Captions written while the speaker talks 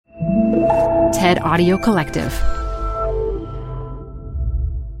TED Audio Collective.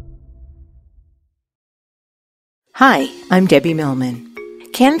 Hi, I'm Debbie Millman.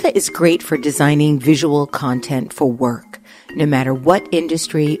 Canva is great for designing visual content for work, no matter what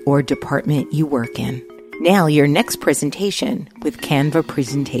industry or department you work in. Now, your next presentation with Canva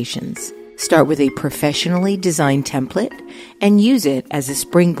Presentations. Start with a professionally designed template and use it as a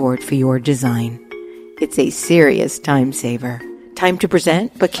springboard for your design. It's a serious time saver. Time to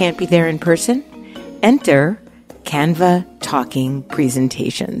present but can't be there in person? Enter Canva Talking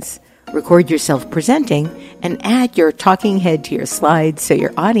Presentations. Record yourself presenting and add your talking head to your slides so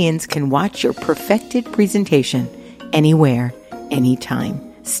your audience can watch your perfected presentation anywhere, anytime.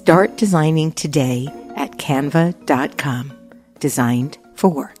 Start designing today at canva.com. Designed for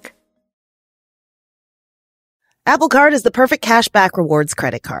work. Apple Card is the perfect cashback rewards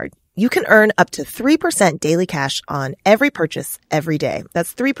credit card. You can earn up to 3% daily cash on every purchase every day.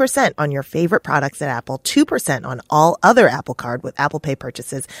 That's 3% on your favorite products at Apple, 2% on all other Apple Card with Apple Pay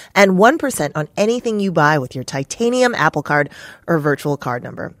purchases, and 1% on anything you buy with your titanium Apple Card or virtual card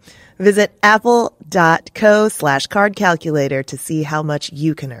number. Visit apple.co/card calculator to see how much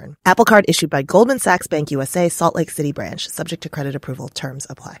you can earn. Apple Card issued by Goldman Sachs Bank USA, Salt Lake City branch. Subject to credit approval. Terms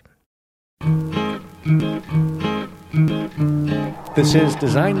apply. This is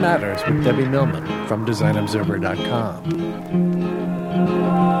Design Matters with Debbie Millman from DesignObserver.com.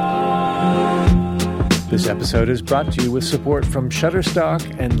 This episode is brought to you with support from Shutterstock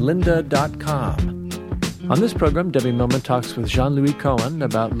and Lynda.com. On this program, Debbie Millman talks with Jean-Louis Cohen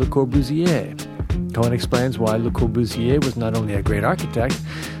about Le Corbusier. Cohen explains why Le Corbusier was not only a great architect,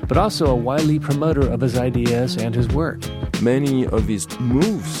 but also a wily promoter of his ideas and his work. Many of his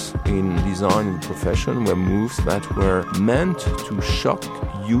moves in design profession were moves that were meant to shock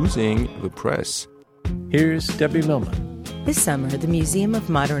using the press. Here's Debbie Millman. This summer, the Museum of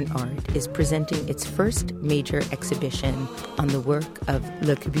Modern Art is presenting its first major exhibition on the work of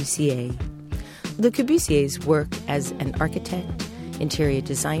Le Corbusier. Le Corbusier's work as an architect, interior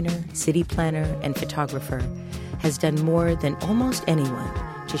designer, city planner, and photographer has done more than almost anyone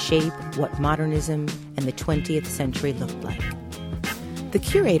to shape what modernism and the 20th century looked like. The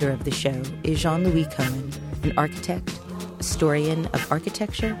curator of the show is Jean-Louis Cohen, an architect, historian of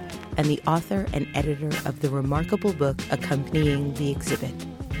architecture, and the author and editor of the remarkable book accompanying the exhibit.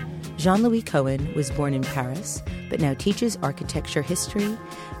 Jean-Louis Cohen was born in Paris, but now teaches architecture history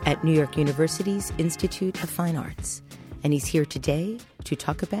at New York University's Institute of Fine Arts. And he's here today to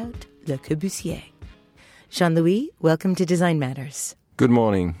talk about Le Corbusier. Jean-Louis, welcome to Design Matters. Good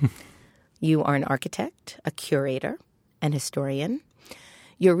morning. You are an architect, a curator, an historian.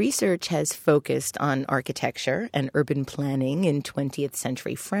 Your research has focused on architecture and urban planning in 20th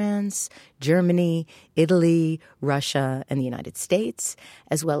century France, Germany, Italy, Russia, and the United States,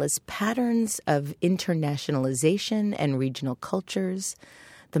 as well as patterns of internationalization and regional cultures,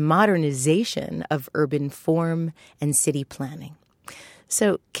 the modernization of urban form and city planning.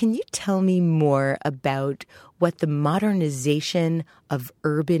 So can you tell me more about what the modernization of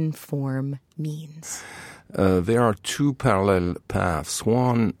urban form means? There are two parallel paths.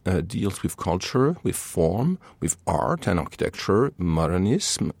 One deals with culture, with form, with art and architecture,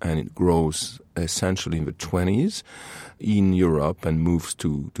 modernism, and it grows essentially in the 20s in Europe and moves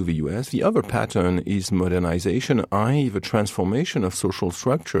to the US. The other pattern is modernization, i.e. the transformation of social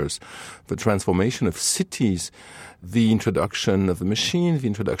structures, the transformation of cities, the introduction of the machine, the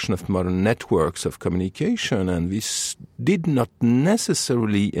introduction of modern networks of communication, and this did not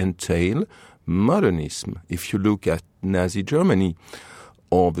necessarily entail modernism. If you look at Nazi Germany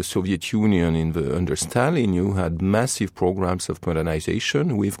or the Soviet Union under Stalin, you had massive programs of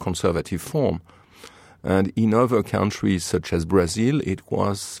modernization with conservative form. And in other countries such as Brazil, it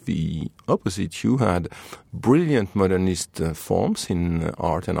was the opposite. You had brilliant modernist forms in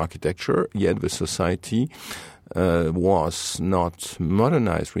art and architecture, yet the society was not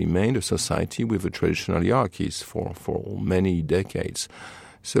modernized, remained a society with the traditional hierarchies for many decades.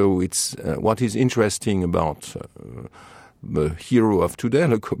 So it's what is interesting about the hero of today,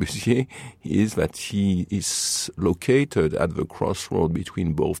 Le Corbusier, is that he is located at the crossroad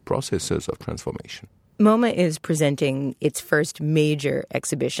between both processes of transformation. MoMA is presenting its first major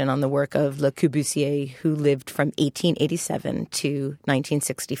exhibition on the work of Le Corbusier, who lived from 1887 to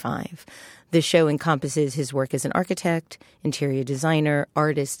 1965. The show encompasses his work as an architect, interior designer,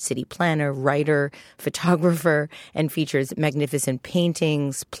 artist, city planner, writer, photographer, and features magnificent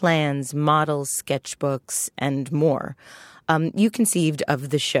paintings, plans, models, sketchbooks, and more. You conceived of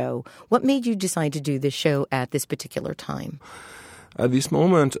the show. What made you decide to do the show at this particular time? At this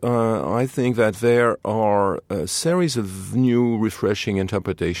moment, I think that there are a series of new, refreshing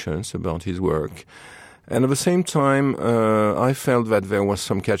interpretations about his work. And at the same time, I felt that there was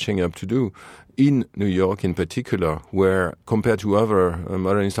some catching up to do in New York in particular, where compared to other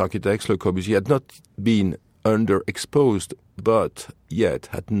modernist architects, Le Corbusier had not been underexposed, but yet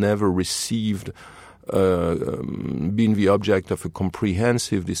had never received, been the object of a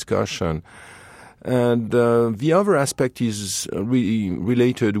comprehensive discussion. And the other aspect is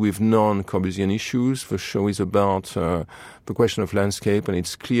related with non-Corbusian issues. The show is about the question of landscape, and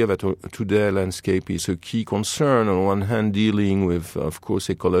it's clear that today landscape is a key concern. On one hand, dealing with, of course,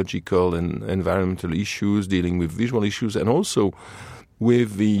 ecological and environmental issues, dealing with visual issues, and also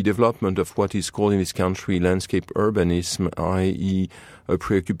with the development of what is called in this country landscape urbanism, i.e. a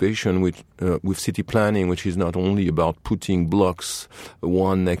preoccupation with city planning, which is not only about putting blocks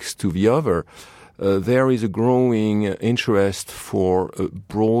one next to the other. There is a growing interest for a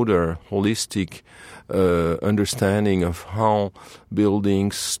broader, holistic understanding of how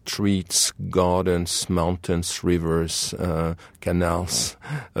buildings, streets, gardens, mountains, rivers, canals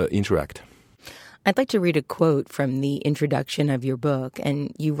interact. I'd like to read a quote from the introduction of your book,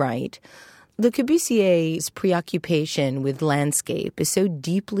 and you write, Le Corbusier's preoccupation with landscape is so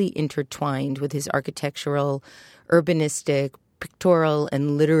deeply intertwined with his architectural, urbanistic, pictorial,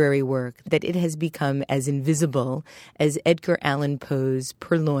 and literary work that it has become as invisible as Edgar Allan Poe's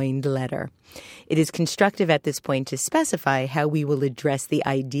purloined letter. It is constructive at this point to specify how we will address the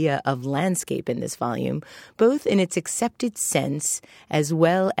idea of landscape in this volume, both in its accepted sense as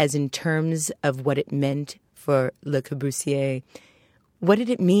well as in terms of what it meant for Le Corbusier. What did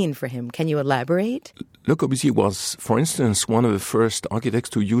it mean for him? Can you elaborate? Le Corbusier was, for instance, one of the first architects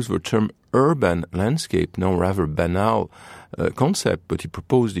to use the term urban landscape, now rather banal concept, but he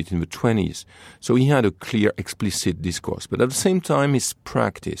proposed it in the 1920s. So he had a clear, explicit discourse. But at the same time, his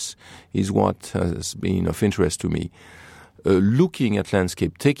practice is what has been of interest to me. Looking at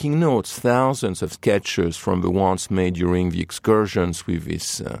landscape, taking notes, thousands of sketches from the ones made during the excursions with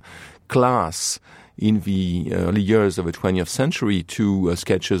his class in the early years of the 20th century to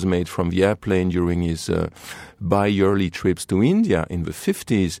sketches made from the airplane during his bi-yearly trips to India in the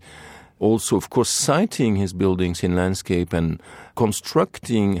 50s. Also, of course, siting his buildings in landscape and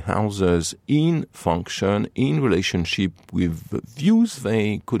constructing houses in function, in relationship with the views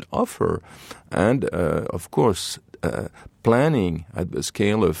they could offer. And, of course, planning at the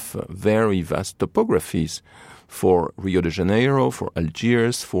scale of very vast topographies for Rio de Janeiro, for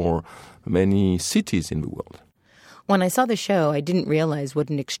Algiers, for many cities in the world. When I saw the show, I didn't realize what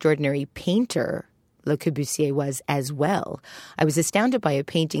an extraordinary painter Le Corbusier was as well. I was astounded by a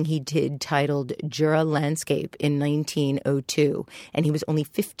painting he did titled Jura Landscape in 1902, and he was only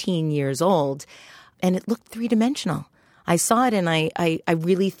 15 years old, and it looked three-dimensional. I saw it, and I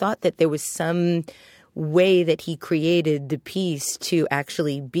really thought that there was some way that he created the piece to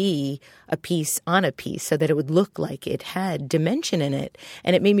actually be a piece on a piece so that it would look like it had dimension in it.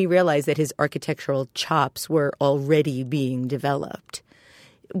 And it made me realize that his architectural chops were already being developed.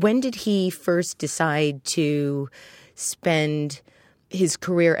 When did he first decide to spend his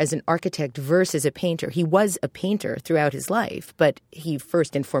career as an architect versus a painter? He was a painter throughout his life, but he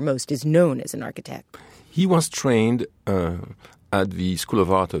first and foremost is known as an architect. He was trained at the School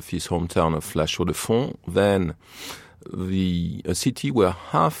of Art of his hometown of La Chaux-de-Fonds, then a city where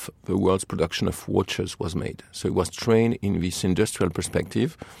half the world's production of watches was made. So he was trained in this industrial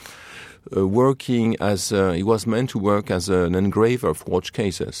perspective, working as he was meant to work as an engraver of watch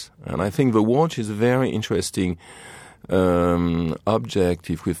cases. And I think the watch is a very interesting object.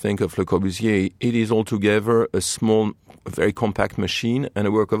 If we think of Le Corbusier, it is altogether a small, very compact machine and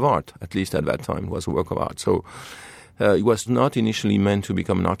a work of art. At least at that time, it was a work of art. So he was not initially meant to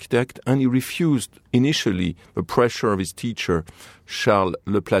become an architect, and he refused initially the pressure of his teacher, Charles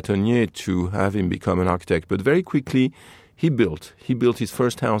Le Platonnier, to have him become an architect. But very quickly, he built his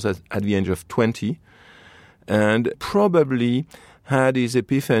first house at the age of 20, and probably had his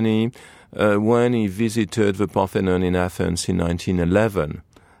epiphany when he visited the Parthenon in Athens in 1911.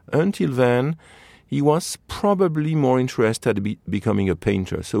 Until then, he was probably more interested in becoming a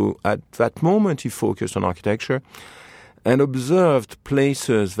painter. So at that moment, he focused on architecture and observed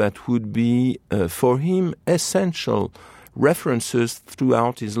places that would be, for him, essential references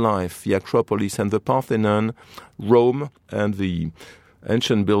throughout his life: the Acropolis and the Parthenon, Rome and the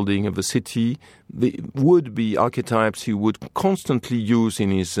ancient building of the city. The would-be archetypes he would constantly use in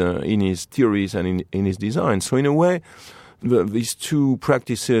his theories and in his design. So in a way, these two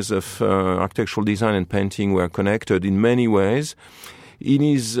practices of architectural design and painting were connected in many ways. In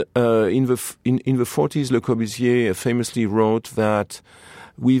the 40s, Le Corbusier famously wrote that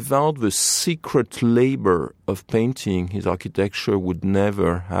without the secret labor of painting, his architecture would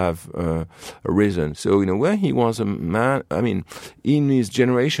never have arisen. So in a way, he was a man, in his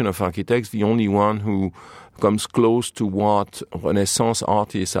generation of architects, the only one who comes close to what Renaissance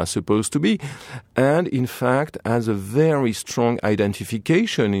artists are supposed to be, and in fact has a very strong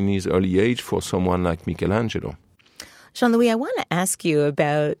identification in his early age for someone like Michelangelo. Jean-Louis, I want to ask you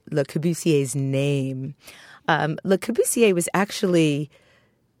about Le Corbusier's name. Le Corbusier was actually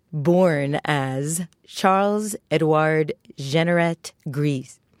born as Charles-Édouard Jeanneret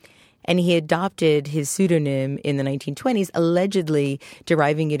Gris, and he adopted his pseudonym in the 1920s, allegedly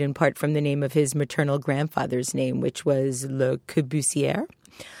deriving it in part from the name of his maternal grandfather's name, which was Le Corbusier.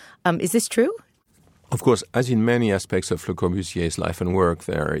 Is this true? Of course, as in many aspects of Le Corbusier's life and work,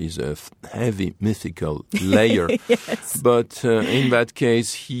 there is a heavy mythical layer. Yes. But in that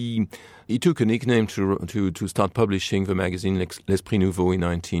case, he took a nickname to start publishing the magazine L'Esprit Nouveau in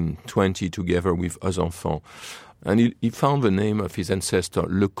 1920 together with Aux Enfants. And he found the name of his ancestor,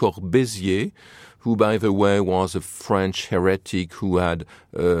 Le Corbusier, who, by the way, was a French heretic who had,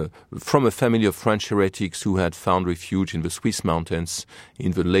 from a family of French heretics who had found refuge in the Swiss mountains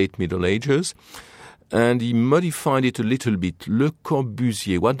in the late Middle Ages. And he modified it a little bit. Le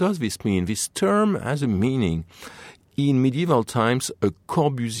Corbusier. What does this mean? This term has a meaning. In medieval times, a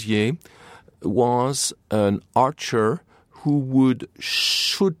Corbusier was an archer who would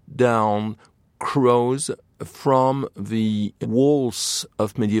shoot down crows from the walls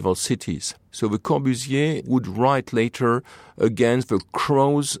of medieval cities. So the Corbusier would write later against the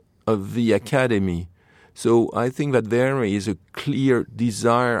crows of the academy. So I think that there is a clear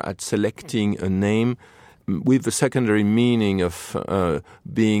desire at selecting a name with the secondary meaning of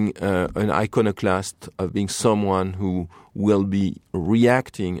being an iconoclast, of being someone who will be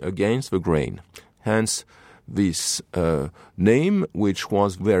reacting against the grain. Hence, this name, which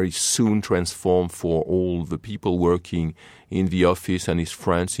was very soon transformed for all the people working in the office and his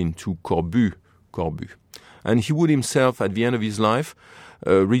friends into Corbu. And he would himself, at the end of his life,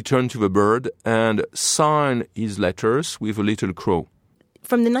 return to the bird and sign his letters with a little crow.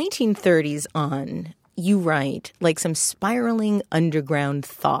 From the 1930s on, you write, like some spiraling underground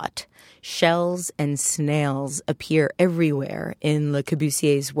thought, shells and snails appear everywhere in Le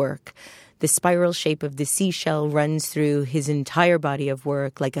Corbusier's work. The spiral shape of the seashell runs through his entire body of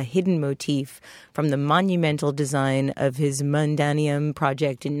work like a hidden motif, from the monumental design of his Mundaneum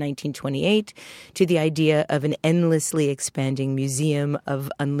project in 1928 to the idea of an endlessly expanding museum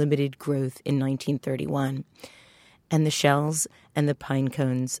of unlimited growth in 1931. And the shells and the pine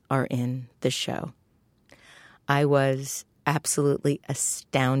cones are in the show. I was absolutely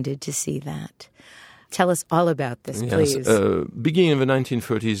astounded to see that. Tell us all about this, please. Yes. Beginning in the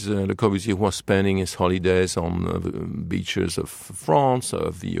 1930s, Le Corbusier was spending his holidays on the beaches of France,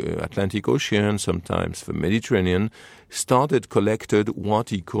 of the Atlantic Ocean, sometimes the Mediterranean, started collected what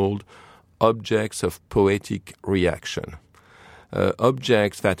he called objects of poetic reaction.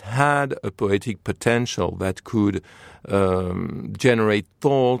 Objects that had a poetic potential, that could generate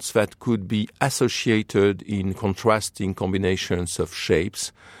thoughts, that could be associated in contrasting combinations of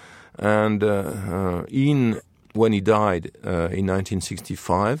shapes. And when he died in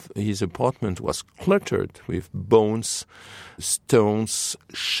 1965, his apartment was cluttered with bones, stones,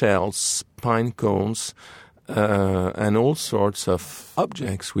 shells, pine cones, and all sorts of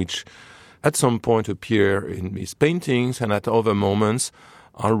objects which at some point appear in his paintings and at other moments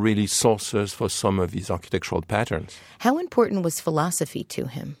are really sources for some of his architectural patterns. How important was philosophy to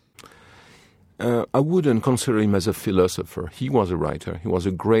him? I wouldn't consider him as a philosopher. He was a writer. He was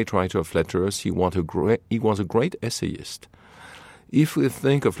a great writer of letters. He was a great essayist. If we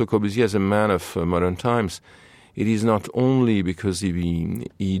think of Le Corbusier as a man of modern times, it is not only because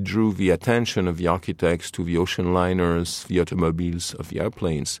he drew the attention of the architects to the ocean liners, the automobiles, of the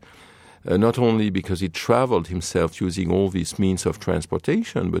airplanes, not only because he traveled himself using all these means of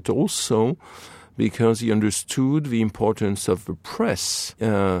transportation, but also because he understood the importance of the press.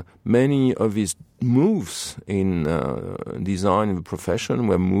 Many of his moves in design in the profession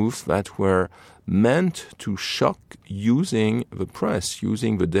were moves that were meant to shock using the press,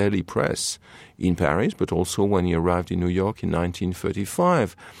 using the daily press in Paris, but also when he arrived in New York in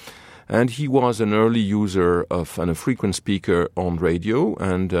 1935. And he was an early user of and a frequent speaker on radio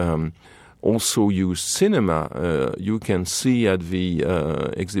and also used cinema. You can see at the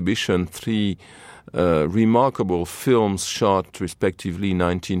exhibition 3 remarkable films shot respectively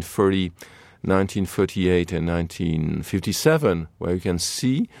 1930, 1938 and 1957, where you can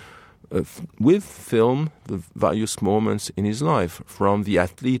see with film the various moments in his life, from the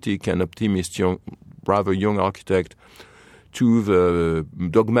athletic and optimistic rather young architect to the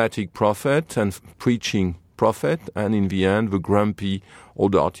dogmatic prophet and preaching prophet, and in the end, the grumpy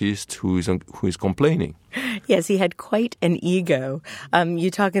old artist who is complaining. Yes, he had quite an ego.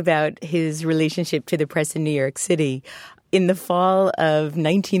 You talk about his relationship to the press in New York City. In the fall of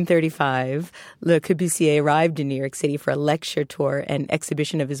 1935, Le Corbusier arrived in New York City for a lecture tour and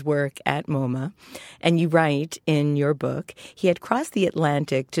exhibition of his work at MoMA. And you write in your book, he had crossed the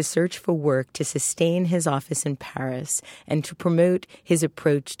Atlantic to search for work to sustain his office in Paris and to promote his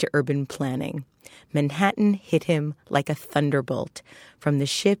approach to urban planning. Manhattan hit him like a thunderbolt. From the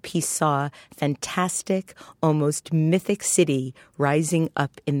ship, he saw fantastic, almost mythic city rising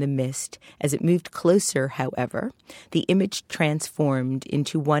up in the mist. As it moved closer, however, the image transformed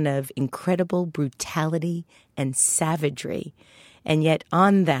into one of incredible brutality and savagery. And yet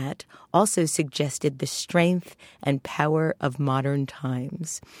on that also suggested the strength and power of modern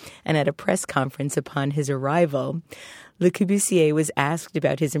times. And at a press conference upon his arrival, Le Corbusier was asked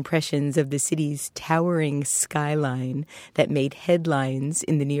about his impressions of the city's towering skyline that made headlines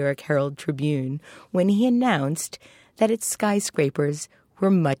in the New York Herald Tribune when he announced that its skyscrapers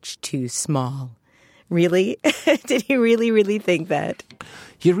were much too small. Really? Did he really think that?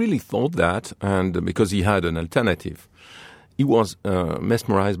 He really thought that, and because he had an alternative. He was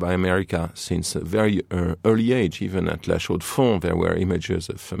mesmerized by America since a very early age. Even at La Chaux-de-Fonds, there were images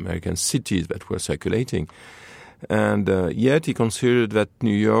of American cities that were circulating. And yet he considered that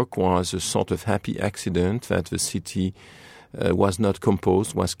New York was a sort of happy accident, that the city was not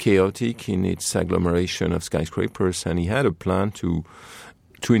composed, was chaotic in its agglomeration of skyscrapers, and he had a plan to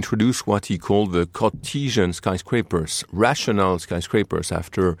introduce what he called the Cartesian skyscrapers, rational skyscrapers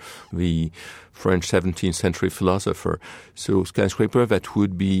after the French 17th century philosopher. So skyscraper that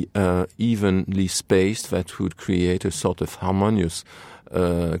would be evenly spaced, that would create a sort of harmonious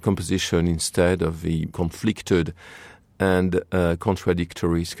composition instead of the conflicted and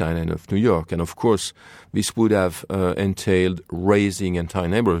contradictory skyline of New York. And of course, this would have entailed razing entire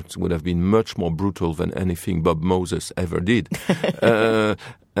neighborhoods, would have been much more brutal than anything Bob Moses ever did.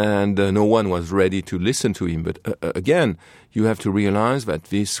 And no one was ready to listen to him. But again, you have to realize that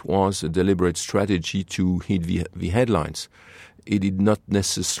this was a deliberate strategy to hit the headlines. He did not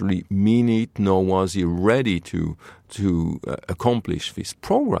necessarily mean it, nor was he ready to accomplish this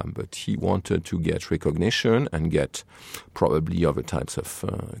program, but he wanted to get recognition and get probably other types of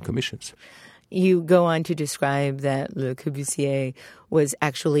commissions. You go on to describe that Le Corbusier was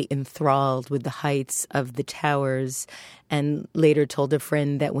actually enthralled with the heights of the towers, and later told a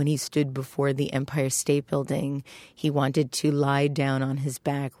friend that when he stood before the Empire State Building, he wanted to lie down on his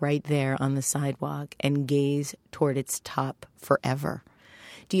back right there on the sidewalk and gaze toward its top forever.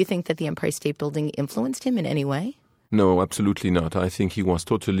 Do you think that the Empire State Building influenced him in any way? No, absolutely not. I think he was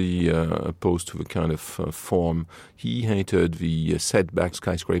totally opposed to the kind of form. He hated the setback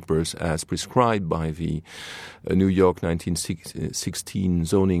skyscrapers as prescribed by the New York 1916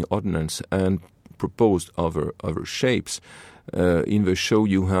 zoning ordinance and proposed other shapes. In the show,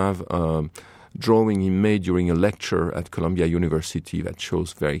 you have a drawing he made during a lecture at Columbia University that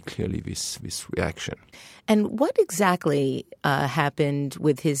shows very clearly this reaction. And what exactly happened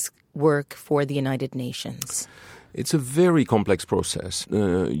with his work for the United Nations? It's a very complex process.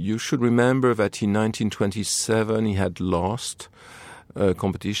 You should remember that in 1927 he had lost a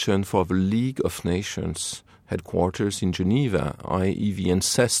competition for the League of Nations headquarters in Geneva, i.e. the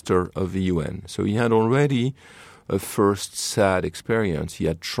ancestor of the UN. So he had already a first sad experience. He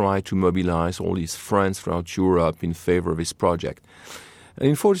had tried to mobilize all his friends throughout Europe in favor of his project. And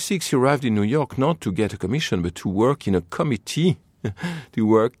in 1946 he arrived in New York not to get a commission but to work in a committee, to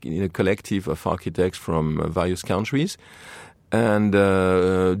work in a collective of architects from various countries, and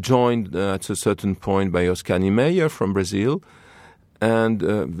joined at a certain point by Oscar Niemeyer from Brazil. And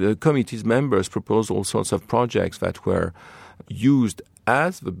the committee's members proposed all sorts of projects that were used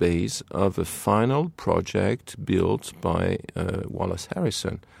as the base of a final project built by Wallace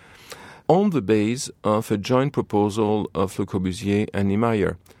Harrison, on the base of a joint proposal of Le Corbusier and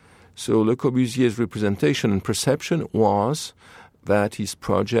Niemeyer. So Le Corbusier's representation and perception was that his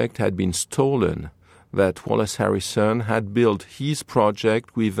project had been stolen, that Wallace Harrison had built his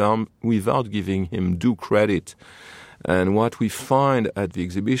project without giving him due credit. And what we find at the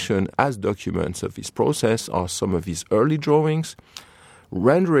exhibition as documents of this process are some of his early drawings,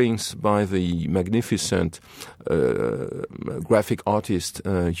 renderings by the magnificent graphic artist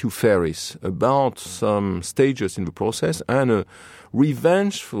Hugh Ferris about some stages in the process, and a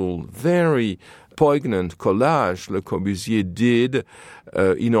revengeful, very poignant collage Le Corbusier did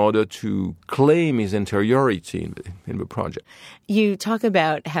in order to claim his interiority in the project. You talk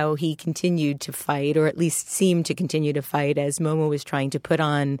about how he continued to fight, or at least seemed to continue to fight, as MoMA was trying to put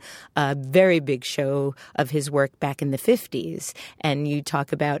on a very big show of his work back in the 50s. And you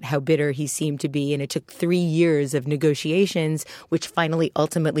talk about how bitter he seemed to be, and it took 3 years of negotiations, which finally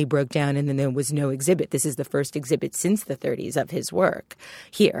ultimately broke down, and then there was no exhibit. This is the first exhibit since the 30s of his work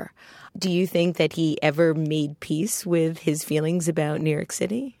here. Do you think that he ever made peace with his feelings about New York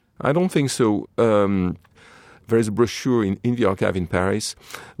City? I don't think so. There is a brochure in the archive in Paris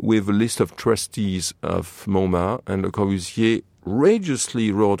with a list of trustees of MoMA, and Le Corbusier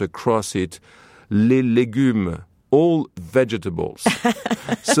rageously wrote across it, les légumes, all vegetables.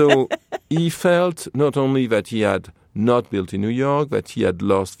 So he felt not only that he had not built in New York, that he had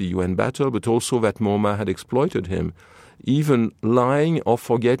lost the UN battle, but also that MoMA had exploited him, even lying or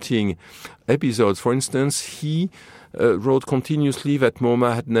forgetting episodes. For instance, he wrote continuously that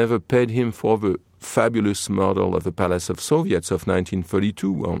MoMA had never paid him for the fabulous model of the Palace of Soviets of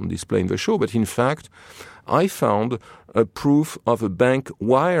 1932 on display in the show. But in fact, I found a proof of a bank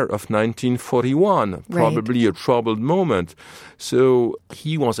wire of 1941, probably a troubled moment. So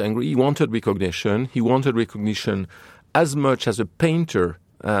he was angry. He wanted recognition. He wanted recognition as much as a painter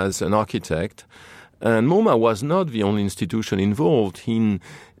as an architect. And MoMA was not the only institution involved.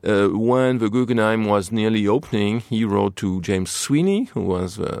 When the Guggenheim was nearly opening, he wrote to James Sweeney, who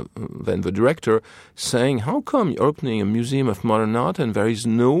was then the director, saying, "How come you're opening a museum of modern art and there is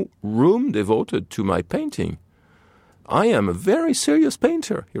no room devoted to my painting? I am a very serious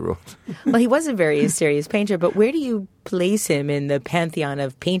painter," he wrote. Well, he was a very serious painter, but where do you place him in the pantheon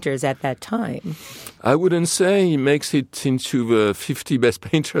of painters at that time? I wouldn't say he makes it into the 50 best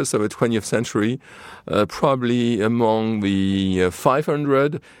painters of the 20th century, probably among the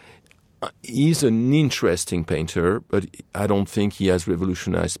 500. He's an interesting painter, but I don't think he has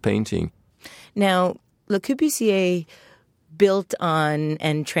revolutionized painting. Now, Le Corbusier built on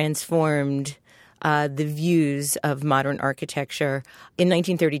and transformed the views of modern architecture. In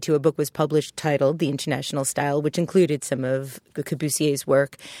 1932, a book was published titled The International Style, which included some of Le Corbusier's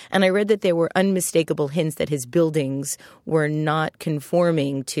work. And I read that there were unmistakable hints that his buildings were not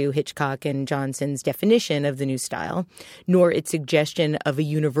conforming to Hitchcock and Johnson's definition of the new style, nor its suggestion of a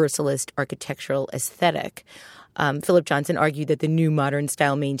universalist architectural aesthetic. Philip Johnson argued that the new modern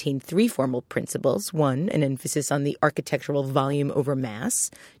style maintained 3 formal principles. 1, an emphasis on the architectural volume over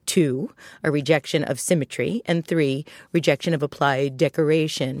mass. 2, a rejection of symmetry. And 3, rejection of applied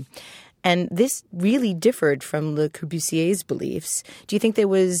decoration. And this really differed from Le Corbusier's beliefs. Do you think there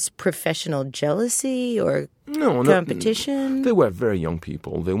was professional jealousy or competition? They were very young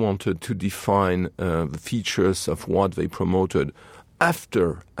people. They wanted to define the features of what they promoted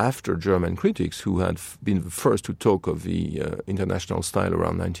after German critics, who had been the first to talk of the international style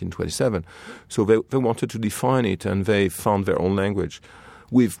around 1927. So they wanted to define it, and they found their own language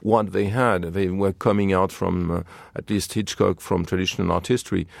with what they had. They were coming out from, at least Hitchcock, from traditional art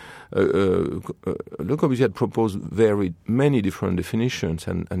history. Le Corbusier had proposed very many different definitions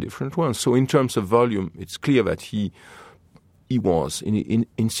and different ones. So in terms of volume, it's clear that he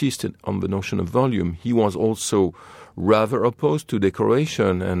insisted on the notion of volume. He was also rather opposed to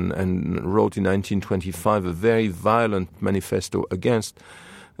decoration and wrote in 1925 a very violent manifesto against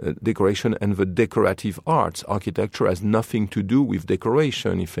decoration and the decorative arts. Architecture has nothing to do with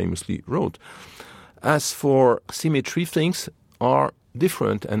decoration, he famously wrote. As for symmetry, things are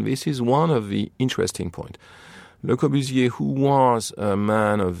different, and this is one of the interesting points. Le Corbusier, who was a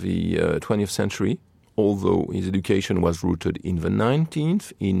man of the 20th century, although his education was rooted in the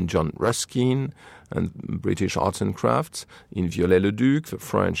 19th, in John Ruskin and British arts and crafts, in Viollet-le-Duc, the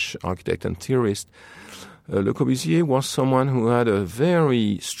French architect and theorist, Le Corbusier was someone who had a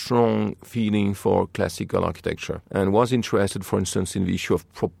very strong feeling for classical architecture and was interested, for instance, in the issue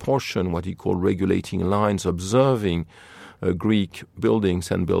of proportion, what he called regulating lines, observing Greek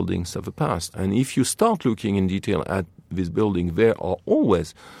buildings and buildings of the past. And if you start looking in detail at this building, they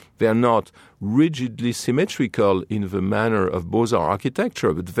are not rigidly symmetrical in the manner of Beaux-Arts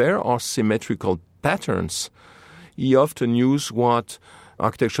architecture, but there are symmetrical patterns. He often used what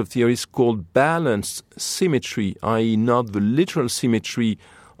architectural theorists called balanced symmetry, i.e. not the literal symmetry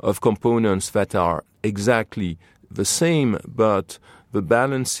of components that are exactly the same, but the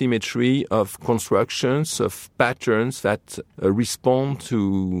balanced symmetry of constructions, of patterns that respond to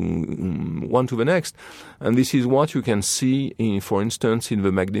one to the next. And this is what you can see, for instance, in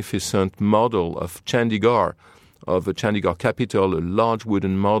the magnificent model of Chandigarh, of the Chandigarh capital, a large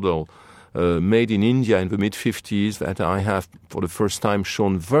wooden model made in India in the mid-50s that I have for the first time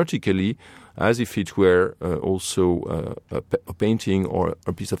shown vertically as if it were also a painting or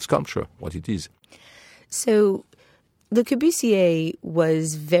a piece of sculpture, what it is. So Le Corbusier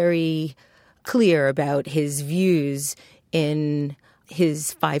was very clear about his views in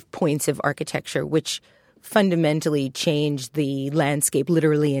his 5 points of architecture, which fundamentally changed the landscape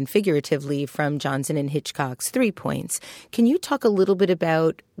literally and figuratively from Johnson and Hitchcock's 3 points. Can you talk a little bit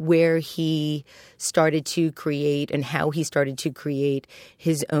about where he started to create and how he started to create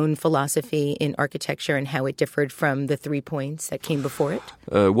his own philosophy in architecture and how it differed from the 3 points that came before it?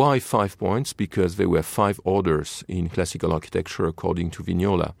 Why 5 points? Because there were 5 orders in classical architecture according to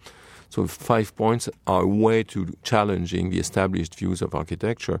Vignola. So 5 points are a way to challenging the established views of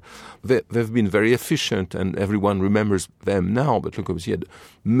architecture. They've been very efficient, and everyone remembers them now, but Le Corbusier had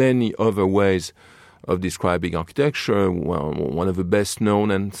many other ways of describing architecture. Well, one of the best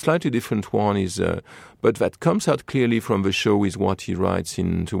known and slightly different one is, but that comes out clearly from the show, is what he writes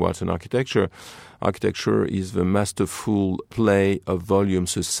in Towards an Architecture. Architecture is the masterful play of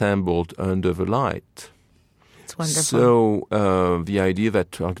volumes assembled under the light. Wonderful. So the idea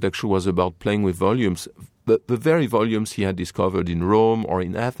that architecture was about playing with volumes, the very volumes he had discovered in Rome or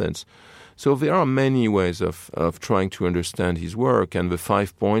in Athens. So there are many ways of trying to understand his work, and the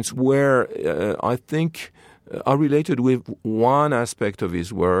 5 points where I think are related with one aspect of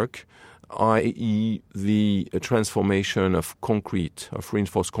his work, i.e. the transformation of concrete, of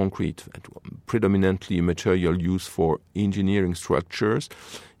reinforced concrete, predominantly a material used for engineering structures,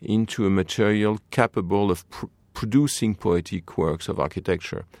 into a material capable of producing poetic works of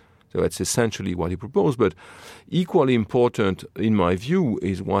architecture. So that's essentially what he proposed. But equally important, in my view,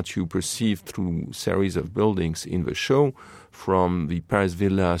 is what you perceive through series of buildings in the show, from the Paris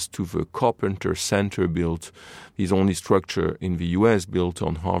Villas to the Carpenter Center built, his only structure in the U.S. built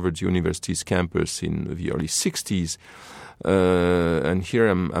on Harvard University's campus in the early 60s. And here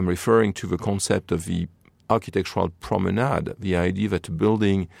I'm referring to the concept of the architectural promenade, the idea that a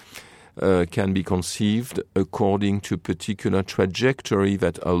building can be conceived according to a particular trajectory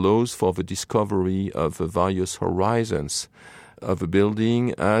that allows for the discovery of the various horizons of a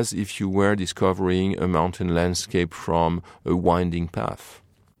building, as if you were discovering a mountain landscape from a winding path.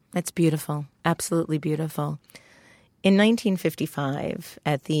 That's beautiful. Absolutely beautiful. In 1955,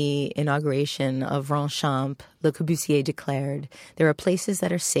 at the inauguration of Ronchamp, Le Corbusier declared, "There are places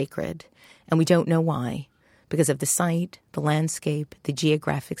that are sacred, and we don't know why. Because of the site, the landscape, the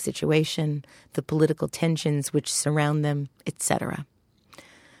geographic situation, the political tensions which surround them, etc."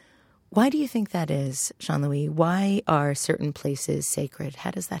 Why do you think that is, Jean-Louis? Why are certain places sacred?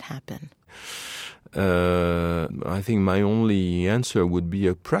 How does that happen? I think my only answer would be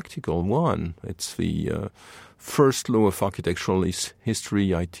a practical one. It's the first law of architectural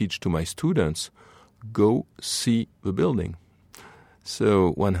history I teach to my students. Go see the building.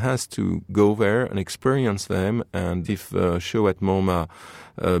 So one has to go there and experience them, and if the show at MoMA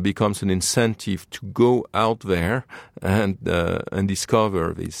becomes an incentive to go out there and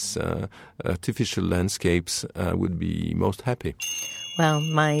discover these artificial landscapes, I would be most happy. Well,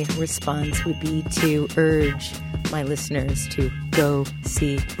 my response would be to urge my listeners to go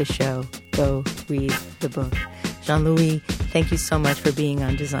see the show, go read the book. Jean-Louis, thank you so much for being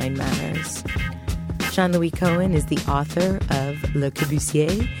on Design Matters. Jean-Louis Cohen is the author of Le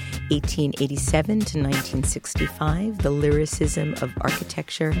Corbusier, 1887 to 1965, The Lyricism of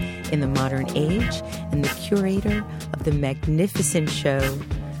Architecture in the Modern Age, and the curator of the magnificent show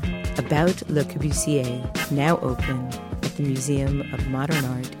about Le Corbusier, now open at the Museum of Modern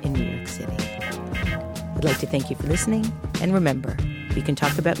Art in New York City. I'd like to thank you for listening, and remember, we can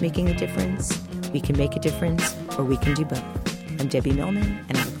talk about making a difference, we can make a difference, or we can do both. I'm Debbie Millman,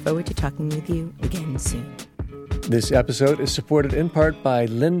 and I look forward to talking with you again soon. This episode is supported in part by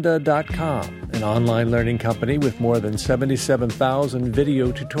Lynda.com, an online learning company with more than 77,000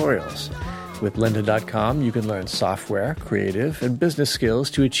 video tutorials. With Lynda.com, you can learn software, creative, and business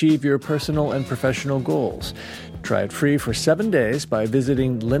skills to achieve your personal and professional goals. Try it free for 7 days by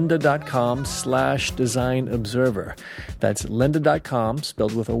visiting lynda.com/designobserver. That's lynda.com,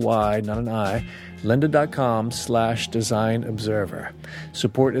 spelled with a Y, not an I, lynda.com/designobserver.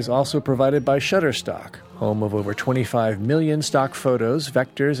 Support is also provided by Shutterstock, home of over 25 million stock photos,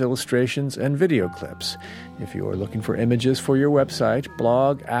 vectors, illustrations, and video clips. If you are looking for images for your website,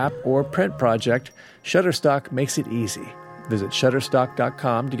 blog, app, or print project, Shutterstock makes it easy. Visit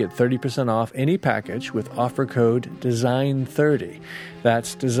Shutterstock.com to get 30% off any package with offer code DESIGN30.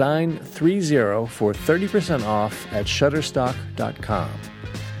 That's DESIGN30 for 30% off at Shutterstock.com.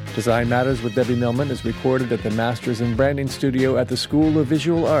 Design Matters with Debbie Millman is recorded at the Masters in Branding Studio at the School of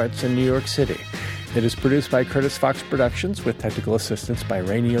Visual Arts in New York City. It is produced by Curtis Fox Productions with technical assistance by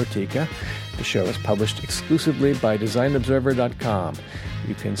Rainey Otika. The show is published exclusively by DesignObserver.com.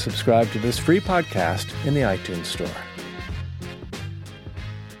 You can subscribe to this free podcast in the iTunes Store.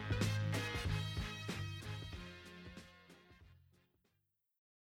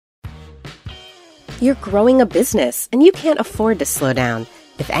 You're growing a business, and you can't afford to slow down.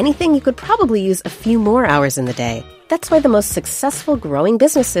 If anything, you could probably use a few more hours in the day. That's why the most successful growing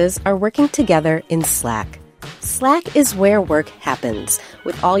businesses are working together in Slack. Slack is where work happens,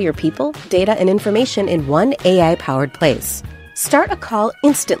 with all your people, data, and information in one AI-powered place. Start a call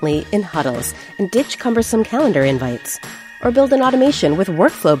instantly in huddles and ditch cumbersome calendar invites. Or build an automation with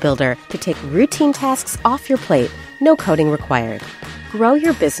Workflow Builder to take routine tasks off your plate, no coding required. Grow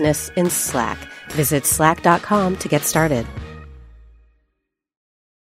your business in Slack. Visit slack.com to get started.